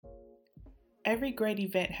Every great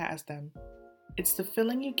event has them. It's the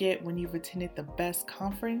feeling you get when you've attended the best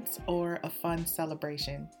conference or a fun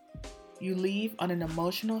celebration. You leave on an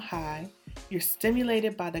emotional high, you're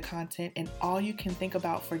stimulated by the content, and all you can think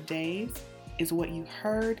about for days is what you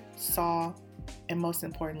heard, saw, and most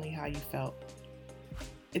importantly, how you felt.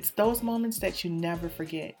 It's those moments that you never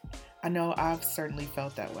forget. I know I've certainly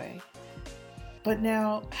felt that way. But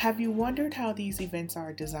now, have you wondered how these events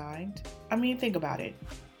are designed? I mean, think about it.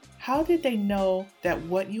 How did they know that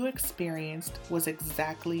what you experienced was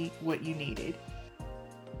exactly what you needed?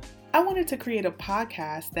 I wanted to create a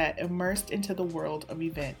podcast that immersed into the world of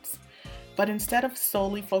events, but instead of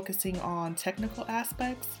solely focusing on technical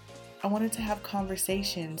aspects, I wanted to have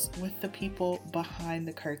conversations with the people behind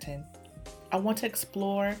the curtain. I want to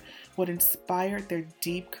explore what inspired their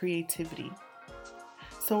deep creativity.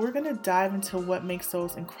 So we're going to dive into what makes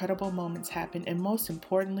those incredible moments happen, and most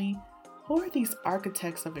importantly, who are these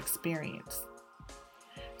architects of experience?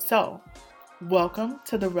 So, welcome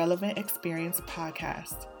to the REELLAVENT Experience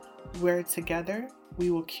Podcast, where together we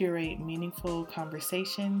will curate meaningful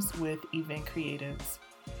conversations with event creatives.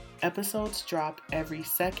 Episodes drop every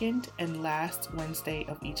second and last Wednesday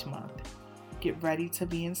of each month. Get ready to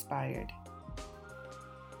be inspired.